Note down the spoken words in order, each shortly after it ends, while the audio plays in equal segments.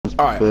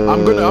All right,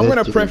 I'm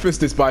gonna preface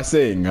this by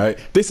saying, right,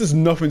 this has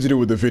nothing to do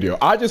with the video.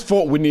 I just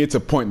thought we needed to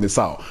point this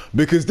out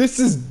because this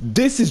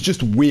is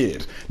just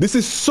weird. This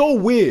is so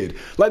weird.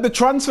 Like the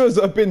transfers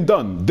that have been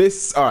done.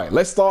 All right,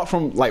 let's start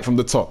from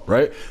the top,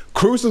 right?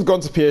 Cruz has gone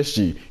to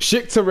PSG,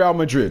 Schick to Real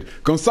Madrid,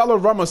 Gonzalo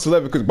Ramos to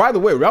Leverkusen. By the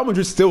way, Real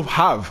Madrid still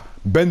have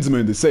Benzema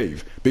in the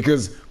save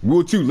because we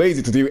were too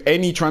lazy to do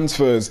any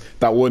transfers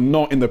that were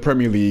not in the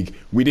Premier League.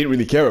 We didn't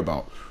really care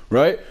about,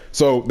 right?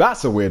 So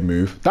that's a weird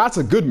move. That's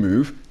a good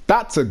move.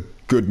 That's a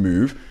good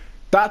move.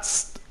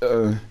 That's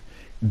a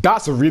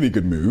really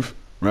good move,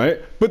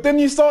 right? But then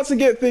you start to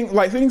get things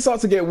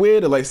start to get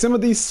weirder. Like some of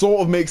these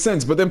sort of make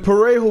sense, but then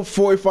Parejo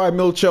 45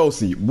 mil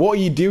Chelsea. What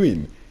are you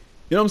doing?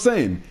 You know what I'm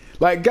saying?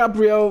 Like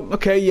Gabriel,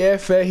 okay, yeah,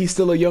 fair. He's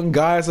still a young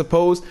guy, I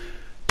suppose.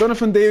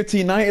 Jonathan David to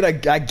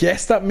United, I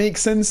guess that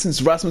makes sense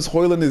since Rasmus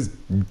Højlund is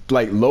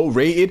like low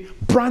rated.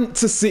 Brandt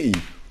to City.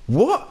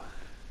 What?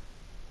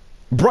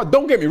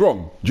 Don't get me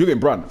wrong, Julian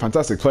Brandt,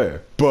 fantastic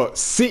player, but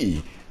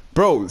City.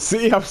 Bro,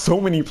 City have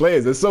so many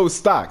players. They're so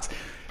stacked.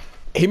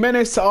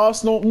 Jimenez to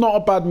Arsenal, not a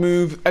bad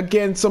move.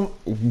 Again,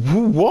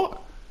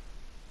 what?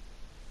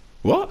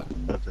 What?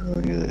 I don't know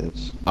who that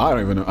is. I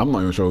don't even know. I'm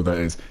not even sure who that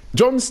is.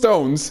 John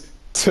Stones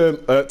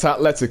to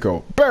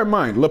Atletico. Bear in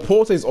mind,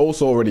 Laporte is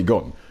also already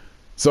gone.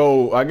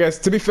 So, I guess,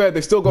 to be fair,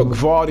 they've still got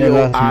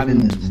Gvardiol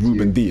and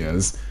Ruben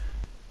Diaz.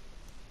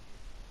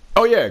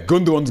 Oh, yeah,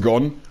 Gundogan's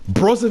gone.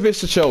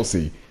 Brozovic to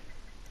Chelsea.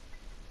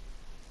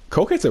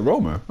 Koke to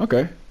Roma.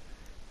 Okay.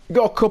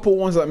 Got a couple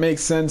ones that make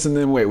sense, and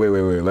then wait.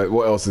 Like,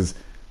 what else is?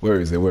 Where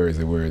is it?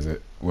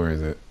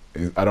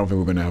 I don't think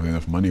we're gonna have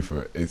enough money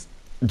for it. It's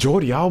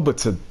Jordi Alba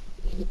to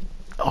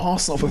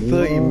Arsenal for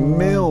 30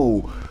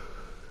 mil.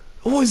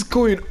 What is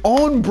going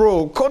on,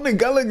 bro? Conor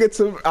Gallagher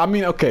to. I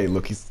mean, okay,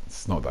 look,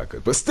 it's not that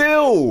good, but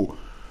still,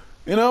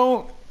 you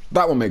know,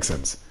 that one makes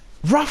sense.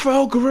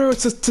 Rafael Guerreiro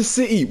to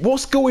City.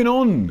 What's going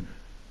on?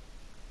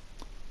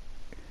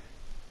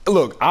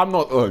 Look,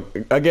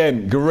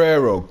 again,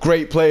 Guerreiro,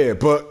 great player,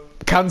 but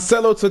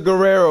Cancelo to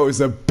Guerreiro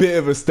is a bit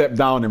of a step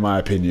down in my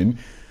opinion.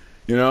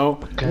 You know,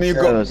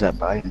 Cancelo's at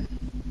Bayern.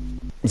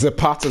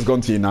 Zapata's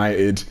gone to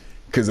United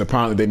because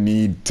apparently they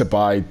need to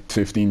buy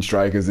 15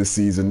 strikers this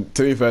season.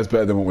 To be fair, it's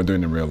better than what we're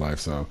doing in real life,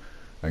 so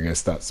I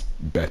guess that's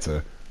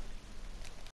better.